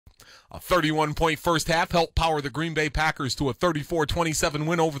A 31-point first half helped power the Green Bay Packers to a 34-27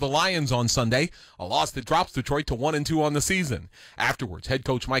 win over the Lions on Sunday, a loss that drops Detroit to 1-2 on the season. Afterwards, head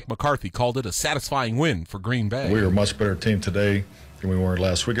coach Mike McCarthy called it a satisfying win for Green Bay. We were a much better team today than we were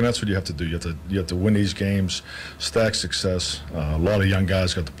last week, and that's what you have to do. You have to win these games, stack success. A lot of young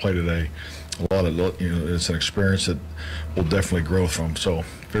guys got to play today. It's an experience that will definitely grow from. So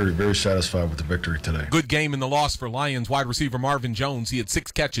very, very satisfied with the victory today. Good game in the loss for Lions wide receiver Marvin Jones. He had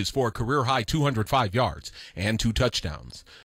 6 catches for a career-high 205 yards and 2 touchdowns.